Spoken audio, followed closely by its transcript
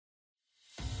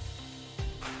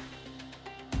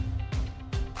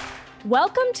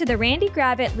Welcome to the Randy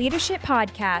Gravitt Leadership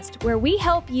Podcast, where we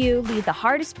help you lead the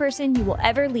hardest person you will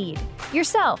ever lead,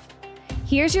 yourself.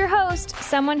 Here's your host,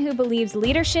 someone who believes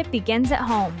leadership begins at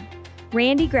home,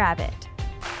 Randy Gravitt.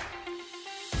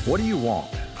 What do you want?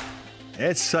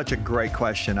 It's such a great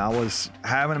question. I was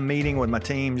having a meeting with my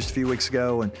team just a few weeks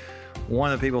ago, and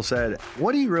one of the people said,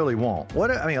 "What do you really want?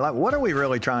 What are we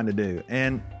really trying to do?"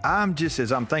 And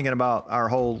as I'm thinking about our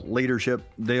whole leadership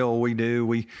deal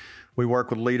we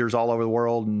work with leaders all over the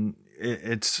world, and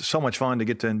it's so much fun to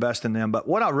get to invest in them. But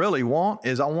what I really want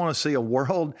is I want to see a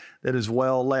world that is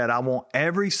well led. I want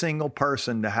every single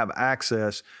person to have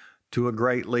access to a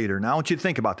great leader. Now, I want you to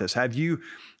think about this. Have you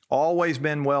always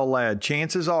been well led?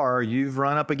 Chances are you've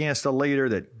run up against a leader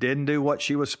that didn't do what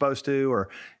she was supposed to, or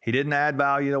he didn't add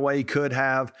value the way he could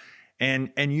have.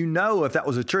 And you know, if that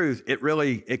was the truth,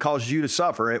 it caused you to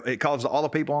suffer. It caused all the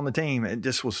people on the team. It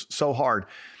just was so hard.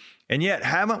 And yet,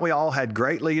 haven't we all had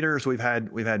great leaders? We've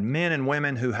had men and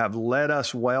women who have led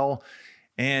us well.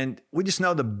 And we just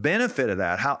know the benefit of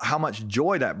that, how much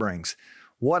joy that brings.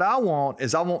 What I want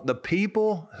the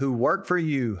people who work for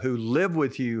you, who live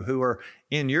with you, who are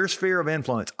in your sphere of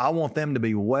influence, I want them to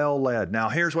be well led. Now,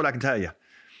 here's what I can tell you.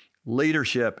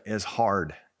 Leadership is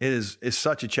hard. It's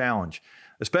such a challenge,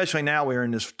 especially now we're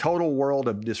in this total world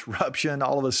of disruption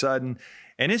all of a sudden.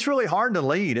 And it's really hard to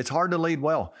lead. It's hard to lead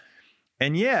well.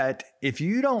 And yet, if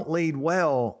you don't lead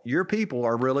well, your people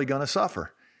are really going to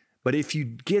suffer. But if you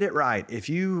get it right, if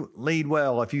you lead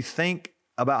well, if you think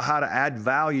about how to add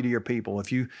value to your people,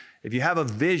 if you have a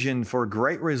vision for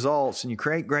great results and you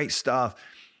create great stuff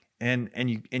and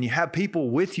you have people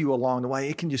with you along the way,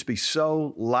 it can just be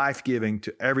so life-giving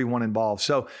to everyone involved.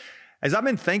 So as I've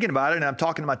been thinking about it and I'm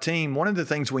talking to my team, one of the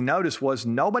things we noticed was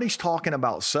nobody's talking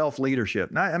about self-leadership.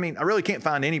 I really can't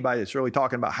find anybody that's really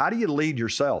talking about how do you lead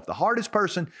yourself. The hardest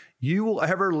person you will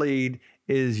ever lead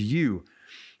is you.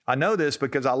 I know this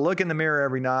because I look in the mirror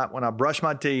every night when I brush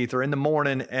my teeth or in the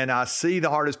morning and I see the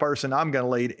hardest person I'm going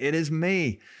to lead. It is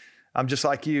me. I'm just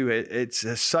like you.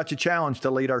 It's such a challenge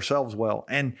to lead ourselves well.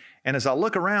 And as I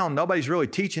look around, nobody's really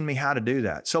teaching me how to do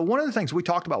that. So one of the things we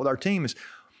talked about with our team is,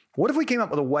 what if we came up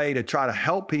with a way to try to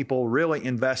help people really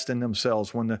invest in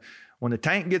themselves? When the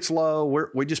tank gets low,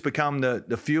 we just become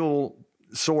the fuel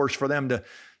source for them to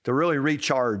really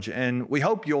recharge. And we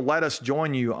hope you'll let us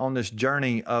join you on this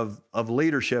journey of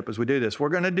leadership as we do this.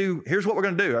 Here's what we're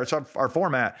going to do. That's our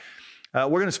format. We're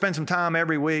going to spend some time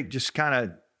every week just kind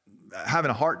of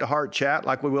having a heart-to-heart chat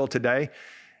like we will today.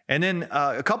 And then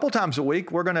a couple times a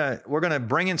week, we're gonna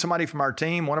bring in somebody from our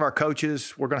team, one of our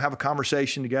coaches. We're gonna have a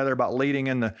conversation together about leading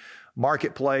in the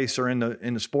marketplace or in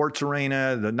the sports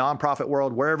arena, the nonprofit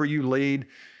world, wherever you lead.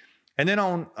 And then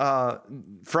on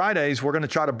Fridays, we're gonna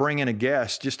try to bring in a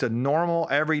guest, just a normal,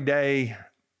 everyday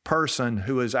person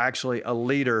who is actually a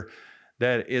leader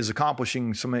that is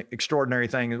accomplishing some extraordinary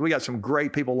things. We got some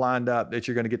great people lined up that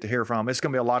you're going to get to hear from. It's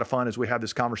going to be a lot of fun as we have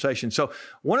this conversation. So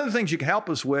one of the things you can help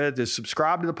us with is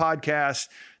subscribe to the podcast,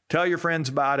 tell your friends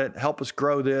about it, help us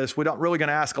grow this. We're not really going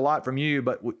to ask a lot from you,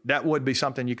 but that would be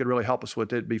something you could really help us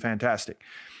with. It'd be fantastic.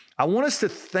 I want us to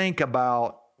think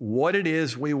about what it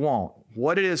is we want,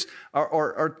 what it is,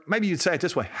 or maybe you'd say it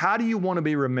this way. How do you want to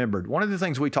be remembered? One of the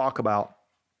things we talk about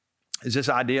is this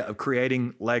idea of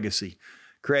creating legacy.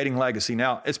 Creating legacy.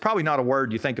 Now, it's probably not a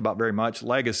word you think about very much,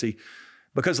 legacy,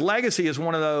 because legacy is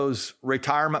one of those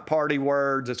retirement party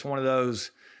words. It's one of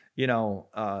those,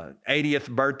 80th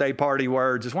birthday party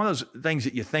words. It's one of those things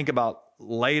that you think about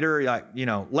later.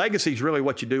 Legacy is really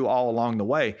what you do all along the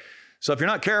way. So if you're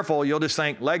not careful, you'll just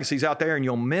think legacy's out there and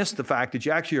you'll miss the fact that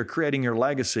you actually are creating your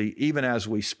legacy even as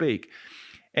we speak.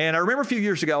 And I remember a few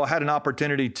years ago, I had an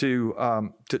opportunity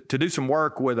to do some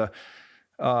work with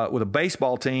a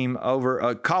baseball team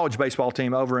a college baseball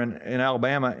team over in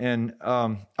Alabama. And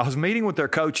I was meeting with their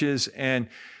coaches, and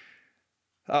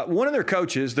one of their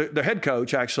coaches, the head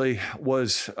coach actually,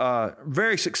 was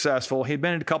very successful. He'd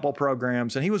been in a couple of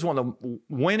programs, and he was one of the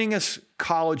winningest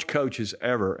college coaches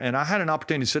ever. And I had an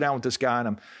opportunity to sit down with this guy,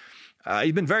 and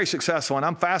he's been very successful, and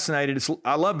I'm fascinated.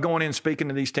 I love going in and speaking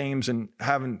to these teams and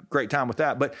having a great time with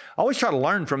that. But I always try to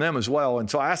learn from them as well. And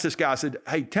so I asked this guy, I said,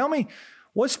 "Hey, tell me,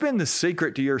 what's been the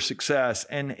secret to your success?"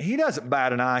 And he doesn't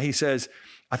bat an eye. He says,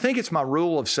 "I think it's my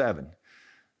rule of 7.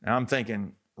 And I'm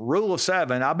thinking, rule of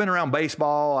 7? I've been around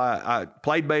baseball. I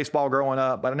played baseball growing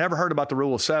up, but I never heard about the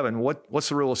rule of 7. What's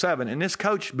the rule of 7? And this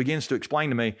coach begins to explain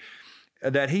to me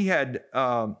that he had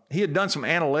done some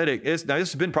analytics. This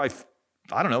has been probably,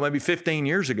 maybe 15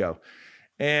 years ago.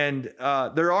 And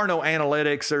there are no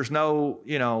analytics. There's no,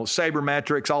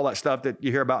 sabermetrics, all that stuff that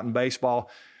you hear about in baseball.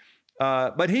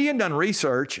 But he had done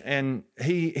research, and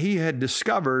he had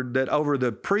discovered that over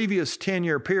the previous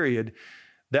 10-year period,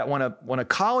 that when a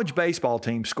college baseball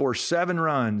team scores 7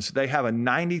 runs, they have a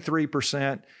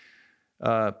 93%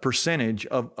 percentage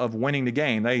of winning the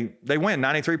game. They win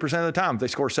 93% of the time if they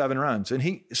score 7 runs.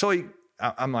 And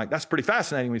I'm like, that's pretty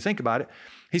fascinating when you think about it.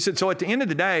 He said, so at the end of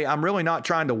the day, I'm really not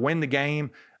trying to win the game.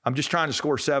 I'm just trying to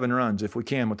score 7 runs if we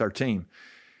can with our team.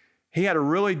 He had a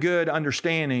really good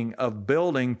understanding of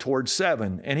building towards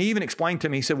 7. And he even explained to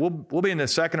me, he said, we'll be in the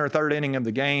second or third inning of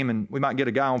the game, and we might get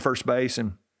a guy on first base.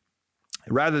 And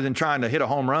rather than trying to hit a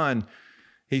home run,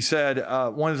 he said,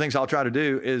 one of the things I'll try to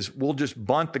do is we'll just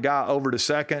bunt the guy over to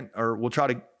second, or we'll try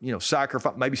to,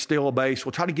 sacrifice, maybe steal a base.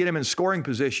 We'll try to get him in scoring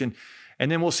position,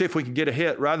 and then we'll see if we can get a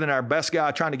hit rather than our best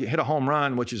guy trying to hit a home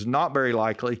run, which is not very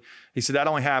likely. He said that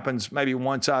only happens maybe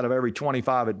once out of every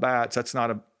 25 at bats. That's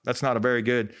not a very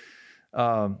good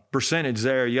percentage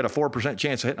there. You got a 4%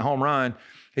 chance of hitting a home run.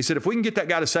 He said, if we can get that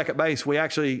guy to second base,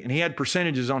 and he had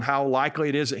percentages on how likely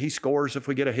it is that he scores if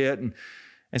we get a hit. And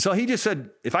so he just said,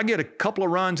 if I get a couple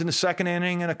of runs in the second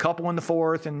inning and a couple in the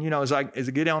fourth, and, as I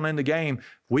get on in the game,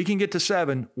 we can get to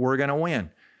 7, we're going to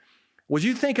win. As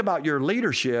you think about your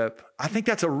leadership, I think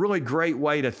that's a really great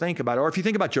way to think about it. Or if you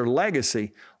think about your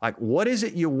legacy, like, what is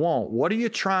it you want? What are you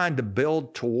trying to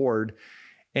build toward?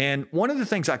 And one of the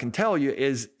things I can tell you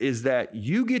is that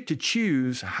you get to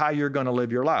choose how you're going to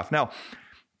live your life. Now,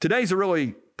 today's a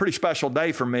really pretty special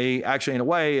day for me. Actually, in a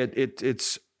way,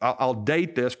 it's I'll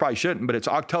date this, probably shouldn't, but it's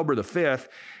October the 5th.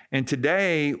 And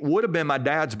today would have been my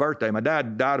dad's birthday. My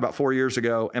dad died about 4 years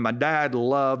ago, and my dad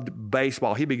loved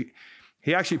baseball.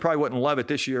 He actually probably wouldn't love it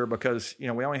this year because, we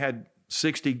only had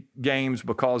 60 games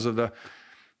because of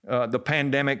the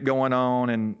pandemic going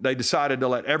on, and they decided to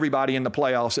let everybody in the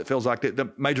playoffs. It feels like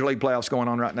the Major League playoffs going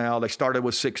on right now. They started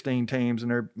with 16 teams,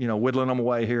 and they're, whittling them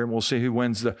away here, and we'll see who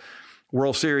wins the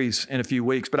World Series in a few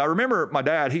weeks. But I remember my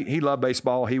dad, he loved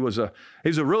baseball. He was a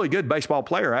really good baseball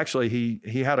player. Actually,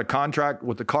 he had a contract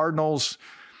with the Cardinals.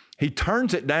 He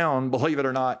turns it down, believe it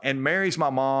or not, and marries my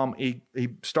mom. He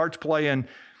starts playing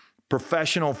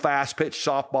professional fast pitch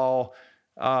softball.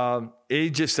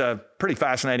 He's just a pretty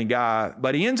fascinating guy,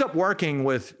 but he ends up working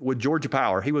with Georgia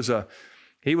Power. He was a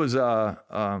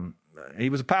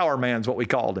power man is what we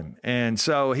called him. And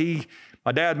so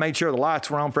my dad made sure the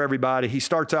lights were on for everybody. He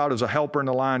starts out as a helper in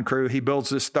the line crew. He builds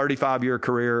this 35-year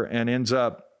career and ends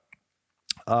up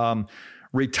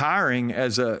retiring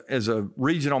as a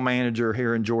regional manager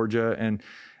here in Georgia. And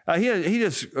he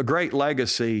has a great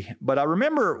legacy. But I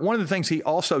remember one of the things he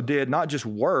also did, not just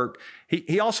work,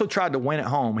 he also tried to win at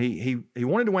home. He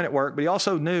wanted to win at work, but he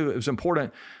also knew it was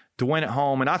important to win at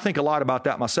home. And I think a lot about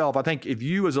that myself. I think if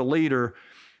you as a leader,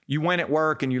 you win at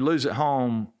work and you lose at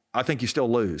home, I think you still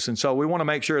lose. And so we want to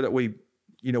make sure that we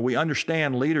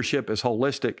understand leadership is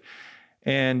holistic,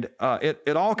 and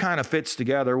it all kind of fits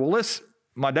together. Well,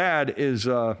 my dad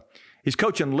he's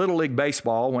coaching Little League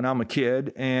Baseball when I'm a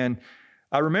kid. And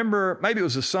I remember maybe it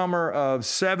was the summer of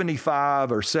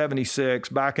 75 or 76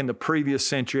 back in the previous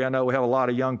century. I know we have a lot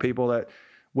of young people that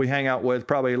we hang out with,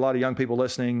 probably a lot of young people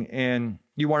listening, and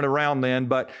you weren't around then,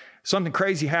 but something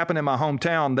crazy happened in my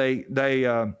hometown. They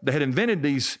had invented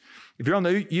these. If you're on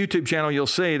the YouTube channel, you'll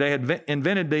see they had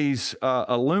invented these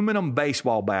aluminum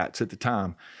baseball bats at the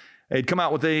time. They'd come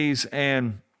out with these,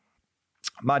 and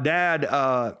my dad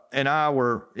and I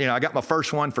were, I got my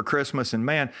first one for Christmas, and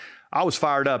man, I was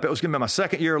fired up. It was going to be my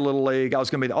second year of Little League. I was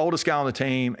going to be the oldest guy on the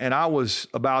team, and I was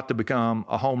about to become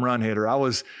a home run hitter. I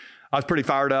was pretty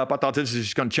fired up. I thought this is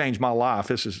just going to change my life.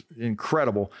 This is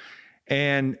incredible.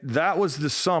 And that was the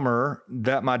summer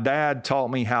that my dad taught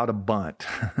me how to bunt.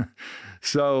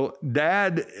 So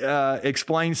Dad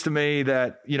explains to me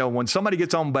that, when somebody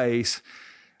gets on base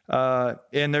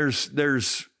and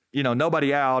there's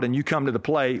nobody out and you come to the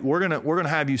plate, we're gonna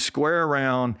have you square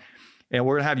around, and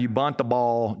we're gonna have you bunt the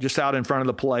ball just out in front of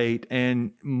the plate,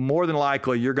 and more than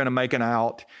likely you're gonna make an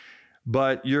out.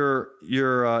 But your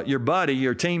buddy,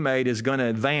 your teammate, is gonna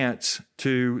advance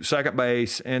to second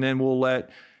base, and then we'll let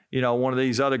one of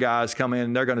these other guys come in,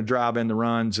 and they're gonna drive in the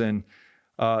runs. And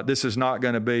this is not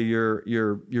going to be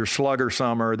your slugger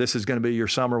summer. This is going to be your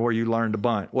summer where you learn to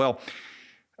bunt. Well,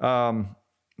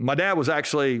 my dad was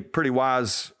actually a pretty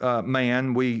wise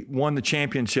man. We won the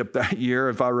championship that year,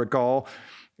 if I recall,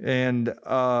 and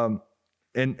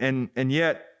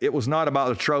yet it was not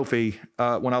about a trophy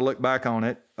when I look back on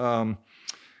it.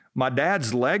 My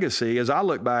dad's legacy, as I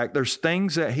look back, there's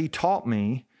things that he taught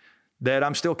me that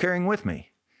I'm still carrying with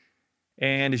me.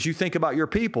 And as you think about your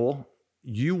people,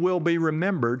 you will be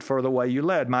remembered for the way you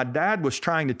led. My dad was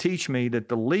trying to teach me that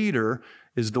the leader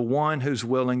is the one who's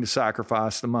willing to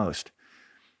sacrifice the most.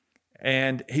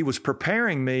 And he was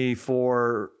preparing me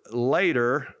for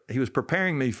later. He was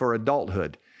preparing me for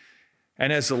adulthood.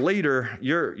 And as a leader,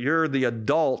 you're the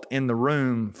adult in the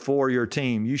room for your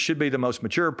team. You should be the most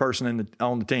mature person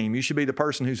on the team. You should be the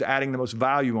person who's adding the most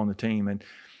value on the team, and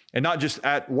not just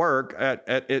at work.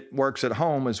 It works at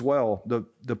home as well.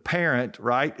 The parent,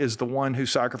 right, is the one who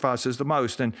sacrifices the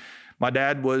most. And my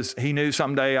dad he knew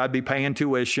someday I'd be paying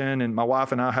tuition, and my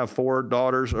wife and I have 4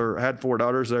 daughters, or had 4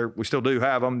 daughters. We still do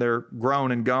have them. They're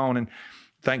grown and gone, and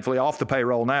thankfully off the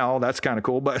payroll now. That's kind of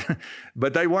cool, but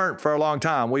they weren't for a long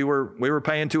time. We were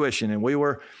paying tuition, and we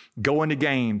were going to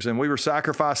games, and we were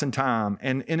sacrificing time.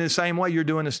 And in the same way, you're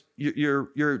doing this.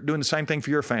 You're doing the same thing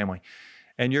for your family,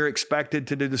 and you're expected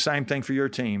to do the same thing for your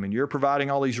team. And you're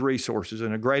providing all these resources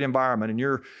and a great environment, and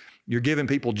you're giving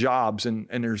people jobs, and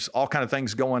there's all kind of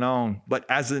things going on. But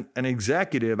as an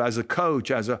executive, as a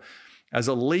coach, as a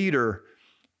leader,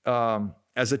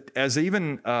 as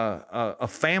even a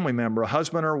family member, a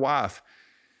husband or a wife,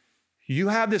 you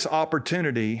have this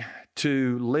opportunity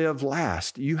to live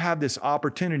last. You have this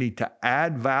opportunity to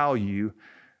add value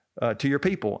to your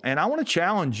people. And I want to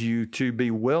challenge you to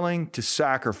be willing to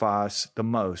sacrifice the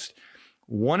most.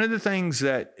 One of the things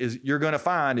that you're going to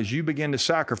find as you begin to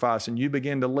sacrifice and you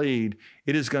begin to lead,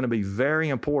 it is going to be very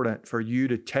important for you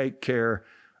to take care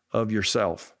of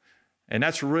yourself. And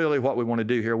that's really what we want to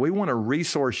do here. We want to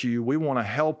resource you. We want to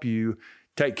help you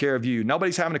take care of you.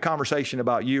 Nobody's having a conversation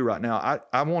about you right now.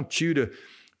 I want you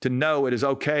to know it is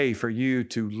okay for you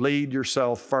to lead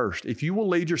yourself first. If you will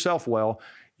lead yourself well,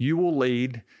 you will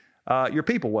lead your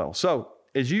people well. So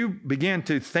as you begin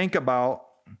to think about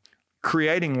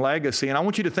creating legacy, and I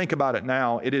want you to think about it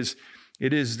now, it is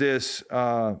this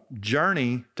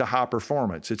journey to high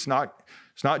performance. It's not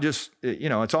just,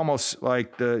 it's almost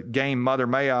like the game Mother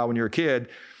May I when you're a kid.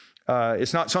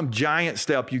 It's not some giant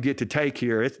step you get to take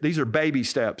here. These are baby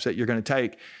steps that you're going to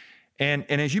take. And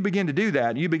as you begin to do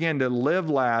that, you begin to live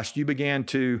last, you begin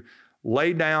to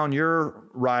lay down your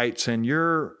rights and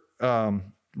your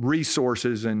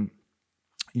resources and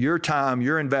your time,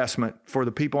 your investment for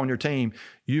the people on your team.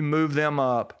 You move them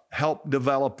up, help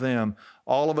develop them.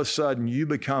 All of a sudden, you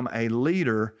become a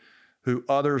leader who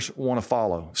others want to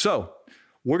follow. So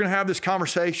we're going to have this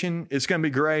conversation. It's going to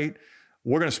be great.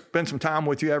 We're going to spend some time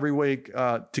with you every week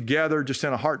together, just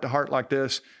in a heart-to-heart like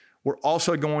this. We're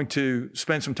also going to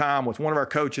spend some time with one of our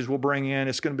coaches we'll bring in.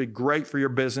 It's going to be great for your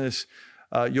business.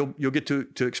 You'll get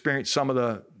to experience some of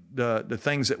the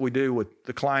things that we do with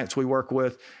the clients we work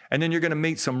with. And then you're going to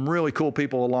meet some really cool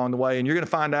people along the way. And you're going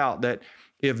to find out that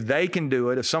if they can do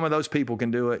it, if some of those people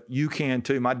can do it, you can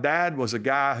too. My dad was a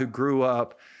guy who grew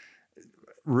up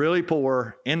really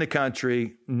poor in the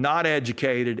country, not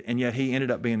educated, and yet he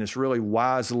ended up being this really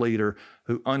wise leader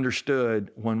who understood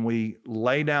when we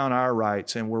lay down our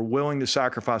rights and we're willing to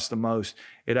sacrifice the most,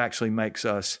 it actually makes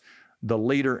us the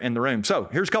leader in the room. So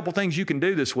here's a couple things you can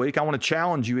do this week. I want to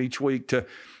challenge you each week to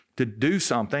do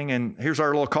something. And here's our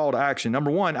little call to action.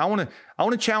 Number one, I want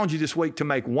to challenge you this week to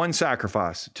make one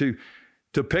sacrifice,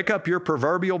 to pick up your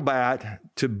proverbial bat,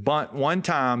 to bunt one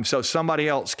time so somebody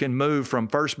else can move from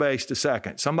first base to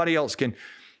second. Somebody else can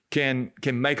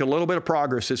make a little bit of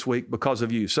progress this week because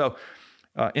of you. So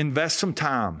invest some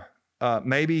time.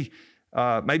 Maybe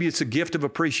it's a gift of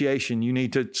appreciation you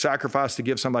need to sacrifice to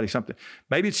give somebody something.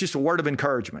 Maybe it's just a word of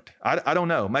encouragement. I don't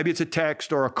know. Maybe it's a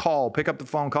text or a call. Pick up the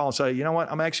phone call and say, you know what?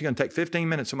 I'm actually going to take 15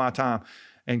 minutes of my time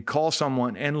and call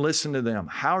someone and listen to them.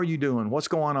 How are you doing? What's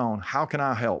going on? How can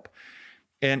I help?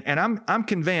 And I'm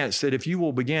convinced that if you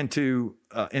will begin to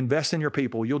invest in your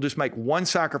people, you'll just make one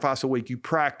sacrifice a week. You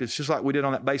practice, just like we did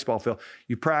on that baseball field.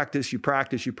 You practice.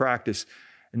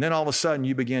 And then all of a sudden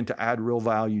you begin to add real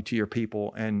value to your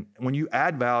people. And when you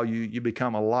add value, you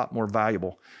become a lot more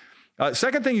valuable.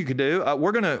 Second thing you can do,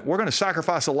 we're gonna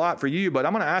sacrifice a lot for you, but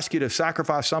I'm going to ask you to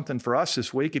sacrifice something for us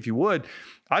this week. If you would,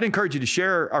 I'd encourage you to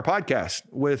share our podcast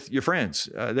with your friends.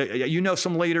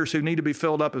 Some leaders who need to be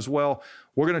filled up as well.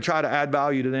 We're going to try to add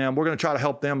value to them. We're going to try to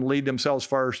help them lead themselves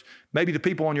first. Maybe the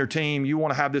people on your team, you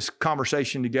want to have this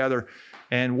conversation together,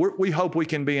 and we hope we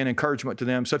can be an encouragement to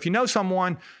them. So if you know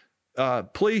someone,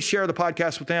 please share the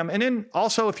podcast with them. And then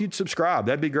also if you'd subscribe,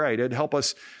 that'd be great. It'd help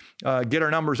us get our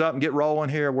numbers up and get rolling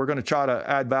here. We're going to try to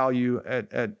add value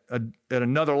at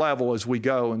another level as we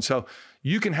go. And so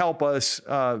you can help us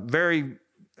at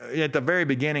the very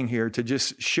beginning here to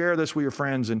just share this with your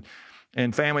friends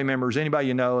and family members, anybody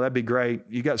you know. That'd be great.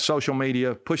 You got social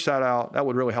media, push that out. That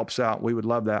would really help us out. We would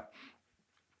love that.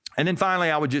 And then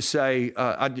finally, I would just say,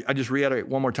 I just reiterate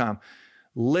one more time,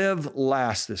 live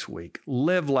last this week.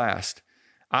 Live last.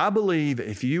 I believe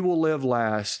if you will live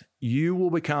last, you will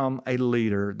become a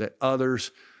leader that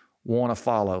others want to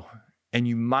follow. and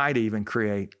you might even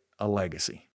create a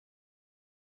legacy.